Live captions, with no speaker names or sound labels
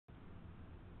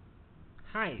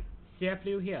Hi, CF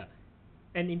Liu here.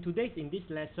 And in this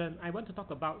lesson, I want to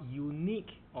talk about unique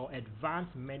or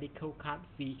advanced medical card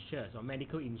features or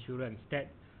medical insurance that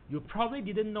you probably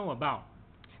didn't know about.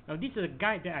 Now, this is a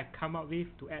guide that I've come up with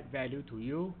to add value to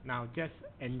you. Now, just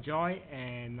enjoy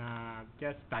and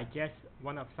just digest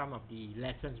some of the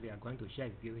lessons we are going to share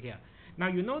with you here. Now,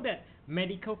 you know that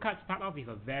medical cards start off with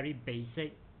a very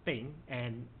basic thing,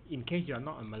 and in case you are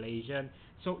not a Malaysian,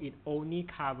 so it only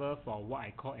cover for what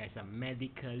I call as a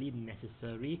medically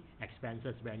necessary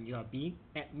expenses when you are being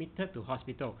admitted to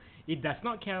hospital. It does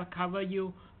not cover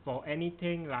you for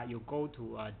anything like you go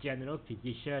to a general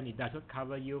physician. It doesn't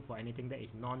cover you for anything that is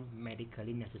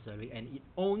non-medically necessary, and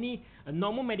a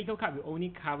normal medical card will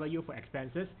only cover you for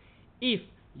expenses if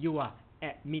you are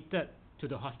admitted to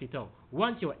the hospital.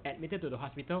 Once you are admitted to the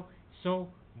hospital, so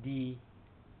the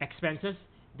expenses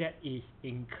that is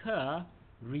incurred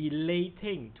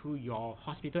relating to your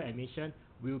hospital admission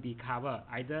will be covered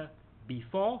either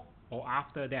before or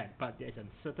after that, but there's a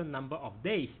certain number of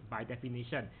days by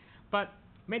definition. But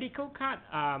medical card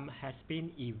has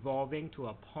been evolving to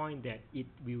a point that it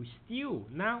will still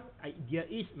there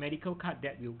is medical card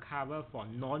that will cover for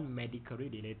non-medically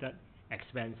related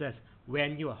expenses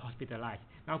when you are hospitalized.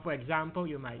 Now, for example,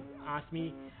 you might ask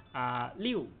me,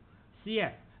 Liu,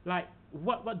 CF, like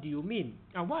what do you mean?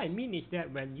 What I mean is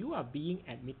that when you are being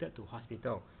admitted to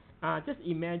hospital, just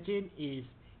imagine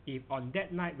if on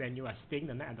that night when you are staying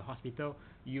the night at the hospital,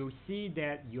 you see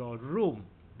that your room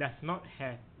does not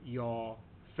have your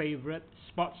favorite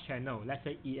sports channel, let's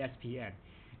say ESPN,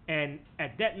 and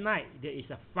at that night there is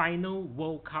a final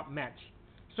World Cup match.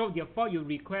 So therefore you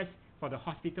request for the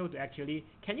hospital to actually,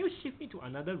 can you shift me to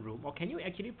another room, or can you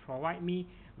actually provide me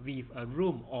with a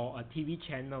room or a TV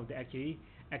channel that actually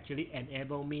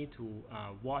enable me to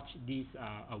watch this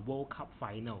a World Cup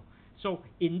final. So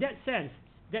in that sense,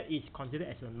 that is considered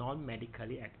as a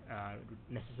non-medically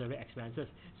necessary expenses.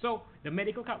 So the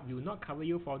medical card will not cover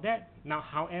you for that. Now,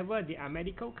 however, there are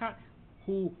medical card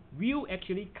who will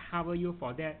actually cover you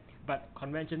for that, but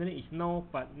conventionally it's no.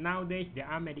 But nowadays there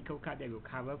are medical card that will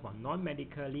cover for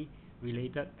non-medically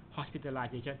related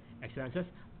hospitalization expenses.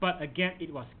 But again,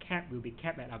 will be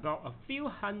capped at about a few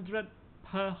hundred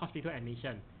per hospital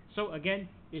admission. So again,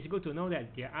 it's good to know that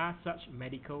there are such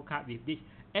medical card with this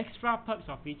extra perks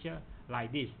or feature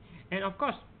like this. And of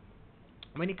course,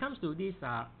 when it comes to these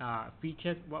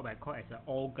features, what I call as an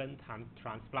organ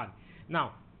transplant.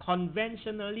 Now,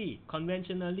 conventionally,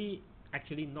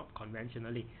 actually not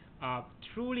conventionally,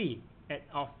 truly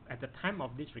at the time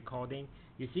of this recording,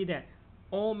 you see that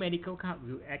all medical card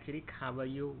will actually cover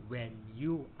you when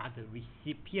you are the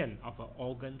recipient of an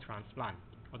organ transplant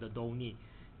or the donee.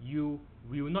 You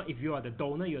will not, if you are the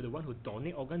donor, you're the one who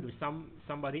donate organ to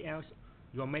somebody else,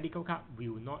 your medical card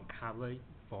will not cover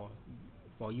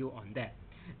for you on that.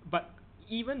 But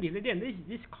even this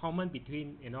is common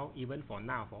between, even for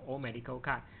now for all medical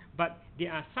card. But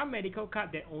there are some medical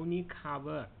card that only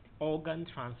cover organ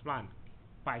transplant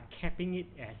by capping it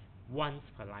as once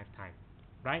per lifetime.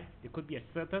 Right? There could be a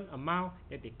certain amount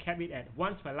that they cap it at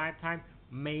once per lifetime.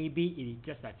 Maybe it is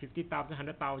just like 50,000,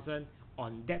 100,000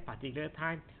 on that particular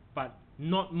time, but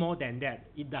not more than that.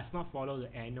 It does not follow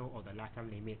the annual or the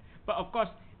lifetime limit. But of course,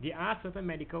 there are certain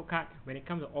medical cards when it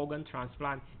comes to organ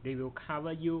transplant, they will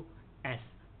cover you as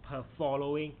per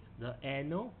following the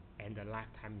annual and the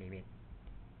lifetime limit.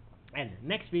 And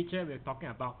next feature, we're talking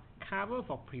about cover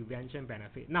for prevention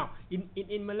benefit. Now,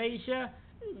 in Malaysia,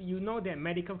 you know that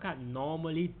medical card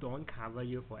normally don't cover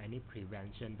you for any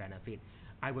prevention benefit.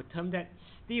 I would term that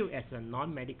still as a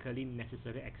non-medically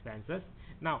necessary expenses.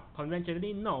 Now,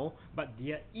 conventionally no, but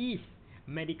there is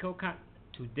medical card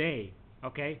today,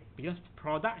 okay, because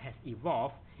product has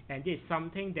evolved, and this is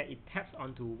something that it taps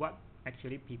onto what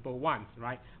actually people want,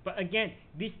 right? But again,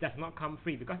 this does not come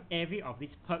free, because every of these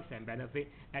perks and benefit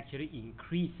actually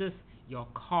increases your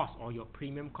cost or your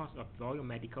premium cost of your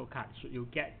medical card should you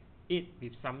get it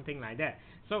with something like that.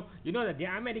 So you know that there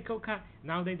are medical cards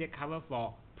nowadays they cover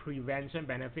for prevention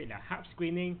benefit like heart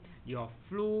screening, your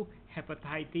flu,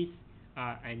 hepatitis,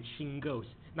 and shingles.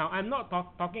 Now I'm not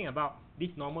talking about this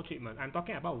normal treatment. I'm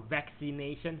talking about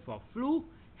vaccination for flu,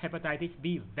 hepatitis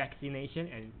B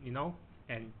vaccination,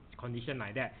 and condition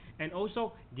like that. And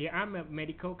also there are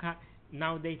medical cards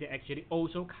nowadays they actually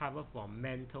also cover for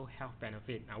mental health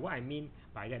benefit. Now what I mean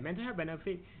by that mental health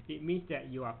benefit, it means that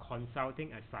you are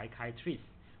consulting a psychiatrist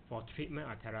for treatment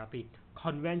or therapy.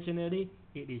 Conventionally,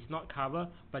 it is not covered,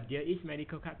 but there is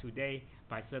medical card today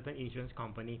by certain insurance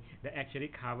company that actually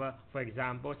cover, for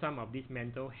example, some of these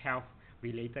mental health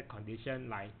related conditions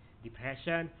like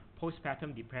depression,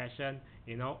 postpartum depression,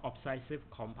 obsessive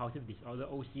compulsive disorder,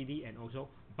 OCD, and also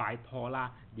bipolar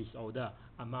disorder,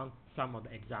 among some of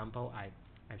the example I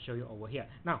show you over here.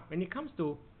 Now, when it comes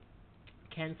to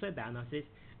cancer diagnosis,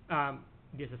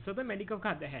 there's a certain medical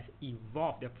card that has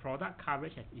evolved. The product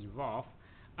coverage has evolved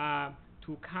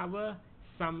to cover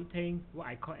something what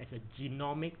I call as a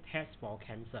genomic test for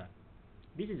cancer.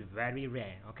 This is very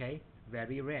rare, okay?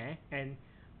 Very rare. And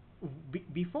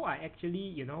before I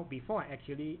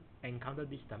actually encounter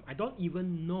this term, I don't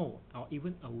even know or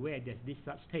even aware there's this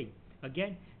such thing.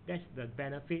 Again, that's the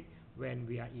benefit when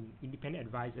we are in independent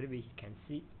advisory. We can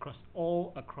see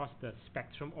all across the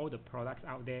spectrum, all the products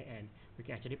out there, and we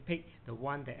can actually pick the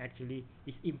one that actually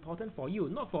is important for you,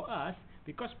 not for us,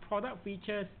 because product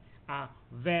features are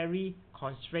very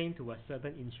constrained to a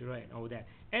certain insurer and all that.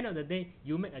 End of the day,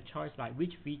 you make a choice like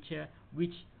which feature,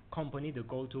 which company to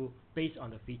go to based on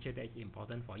the feature that is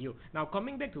important for you. Now,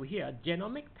 coming back to here,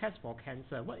 genomic test for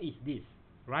cancer. What is this?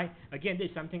 Right? Again, this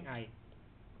is something I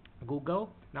Google.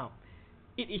 Now,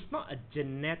 it is not a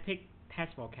genetic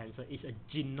test for cancer. It's a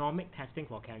genomic testing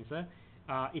for cancer.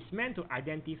 It's meant to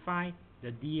identify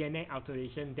the DNA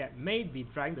alteration that may be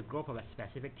driving the growth of a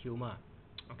specific tumor.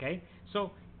 Okay?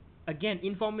 So, again,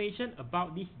 information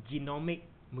about this genomic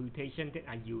mutation that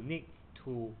are unique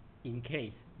to, in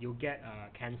case you get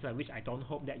cancer, which I don't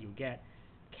hope that you get,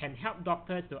 can help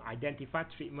doctors to identify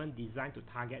treatment designed to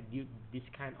target this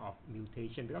kind of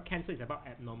mutation, because cancer is about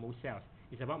abnormal cells.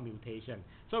 It's about mutation.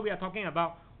 So we are talking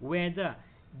about whether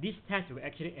this test will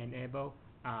actually enable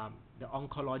the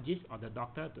oncologist or the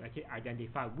doctor to actually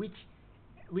identify which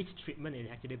treatment is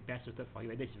actually best suited for you,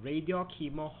 whether it's radio,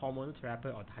 chemo, hormonal therapy,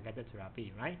 or targeted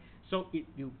therapy, right? So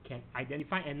you can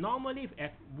identify, and normally,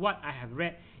 as what I have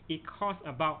read, it costs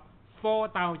about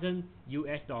 $4,000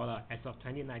 as of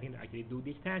 2019 to actually do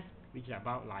this test, which is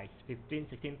about like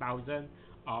 16,000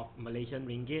 of Malaysian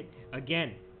ringgit.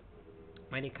 Again,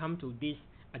 when it comes to this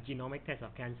genomic test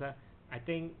of cancer, I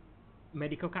think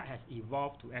medical card has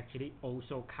evolved to actually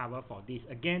also cover for this.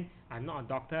 Again, I'm not a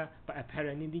doctor, but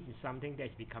apparently this is something that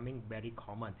is becoming very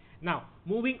common. Now,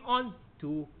 moving on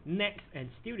to next, and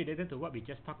still related to what we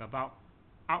just talked about,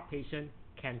 outpatient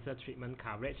cancer treatment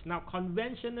coverage. Now,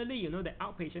 conventionally, the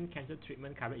outpatient cancer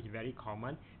treatment coverage is very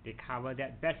common. They cover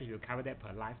that, best if you cover that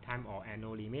per lifetime or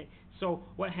annual limit. So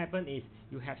what happens is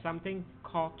you have something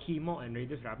called chemo and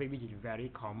radiotherapy, which is very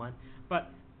common. But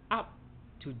up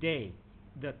today,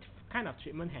 the kind of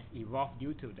treatment has evolved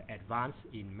due to the advance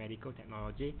in medical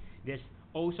technology. There's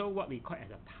also what we call as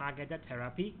a targeted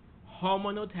therapy,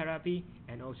 hormonal therapy,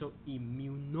 and also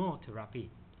immunotherapy.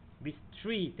 These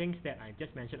three things that I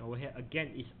just mentioned over here,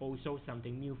 again, is also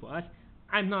something new for us.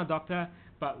 I'm not a doctor,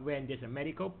 but when there's a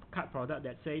medical card product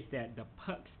that says that the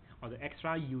perks or the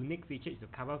extra unique features to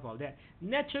cover for that,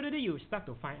 naturally you start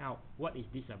to find out what is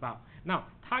this about. Now,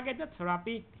 targeted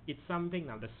therapy, it's something,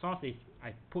 now the source is,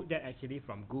 I put that actually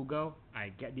from Google. I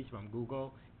get this from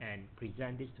Google and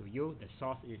present this to you. The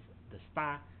source is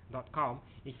thestar.com.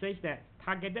 It says that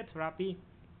targeted therapy,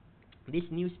 this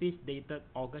news piece dated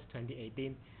August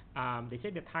 2018, they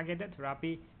say the targeted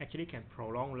therapy actually can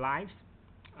prolong lives.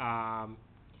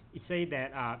 It says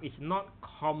that it's not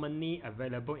commonly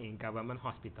available in government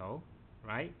hospital,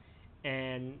 right?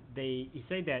 And it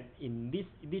say that in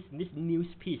this news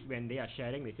piece, when they are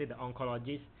sharing, they say the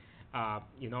oncologists,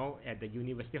 at the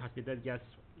university hospital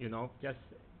just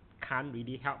can't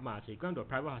really help much. You go to a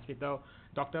private hospital,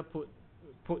 doctor put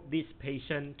this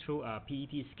patient through a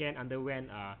PET scan, underwent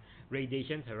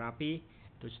radiation therapy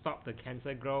to stop the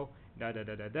cancer growth,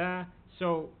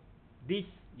 So this,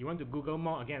 you want to Google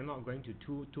more, again, I'm not going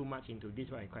to too much into this,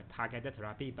 what I call targeted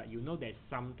therapy, but there's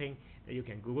something that you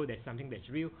can Google, there's something that's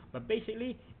real. But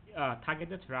basically,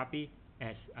 targeted therapy,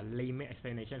 as a layman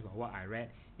explanation for what I read,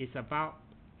 is about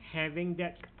having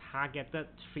that targeted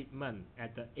treatment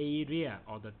at the area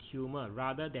or the tumor,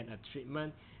 rather than a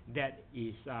treatment that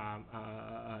is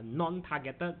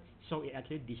non-targeted, so it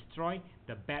actually destroys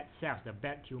the bad cells, the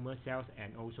bad tumor cells,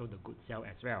 and also the good cell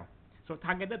as well. So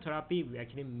targeted therapy will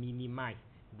actually minimize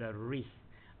the risk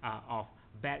of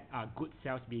good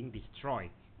cells being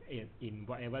destroyed in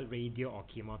whatever radio or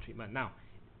chemo treatment. Now,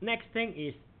 next thing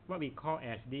is what we call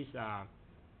as this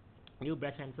new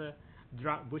breast cancer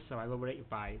drug boost survival rate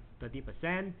by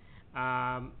 30%.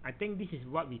 I think this is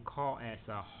what we call as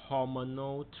a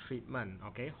hormonal treatment.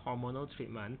 Okay, hormonal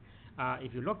treatment.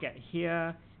 If you look at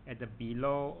here, at the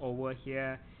below over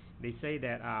here, they say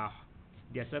that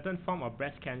there are certain form of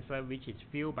breast cancer which is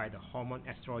fueled by the hormone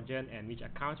estrogen, and which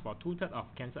accounts for 2/3 of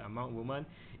cancer among women.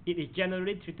 It is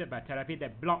generally treated by therapy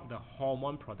that block the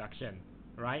hormone production,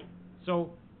 right?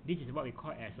 So this is what we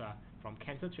call as a from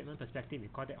cancer treatment perspective, we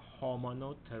call that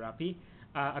hormonal therapy.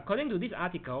 According to this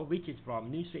article, which is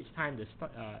from New Straits Times,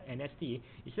 NST,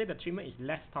 it said the treatment is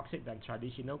less toxic than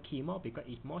traditional chemo because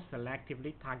it more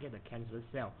selectively targets the cancer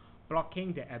cell,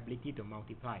 blocking their ability to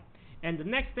multiply. And the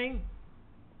next thing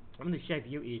I want to share with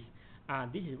you is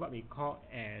this is what we call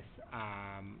as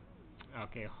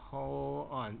okay, hold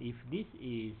on. If this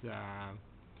is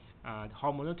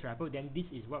hormonal therapy, then this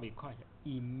is what we call as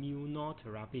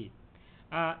immunotherapy.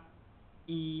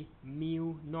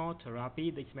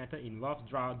 Immunotherapy, this method involves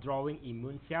drawing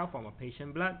immune cells from a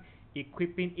patient's blood,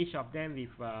 equipping each of them with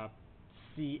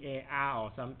CAR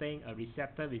or something, a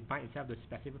receptor which binds itself to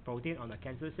specific protein on the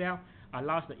cancer cell,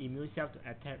 allows the immune cell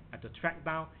to track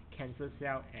down cancer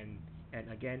cell and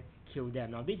again kill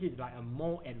them. Now this is like a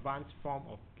more advanced form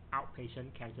of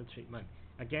outpatient cancer treatment.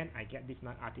 Again, I get this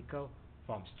article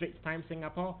from Straits Times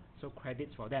Singapore, so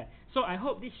credits for that. So I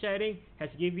hope this sharing has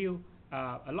given you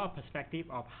a lot of perspective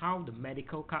of how the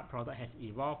medical card product has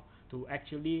evolved to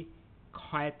actually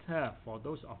cater for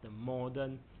those of the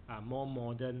modern, more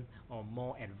modern or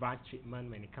more advanced treatment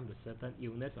when it comes to certain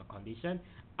illness or condition,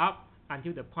 up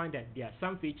until the point that there are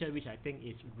some features which I think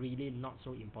is really not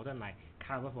so important, like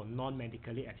cover for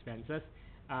non-medically expenses,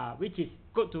 which is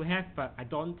good to have, but I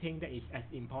don't think that is as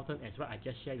important as what I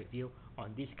just shared with you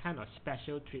on this kind of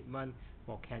special treatment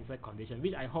for cancer condition,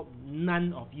 which I hope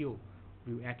none of you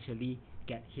will actually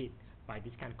get hit by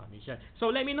this kind of condition. So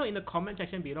let me know in the comment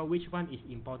section below which one is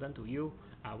important to you,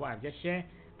 what I've just shared.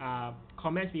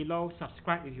 Comments below,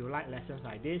 subscribe if you like lessons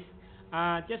like this.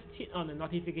 Just hit on the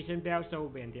notification bell so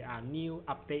when there are new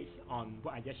updates on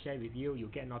what I just shared with you, you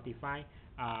get notified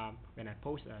when I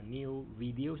post new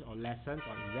videos or lessons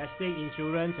on investing,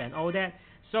 insurance and all that.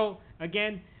 So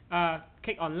again,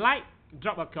 click on like,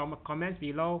 drop a comments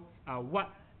below.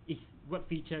 What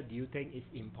feature do you think is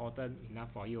important enough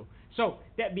for you? So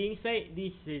that being said,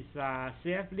 this is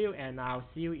CF Liu, and I'll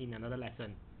see you in another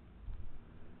lesson.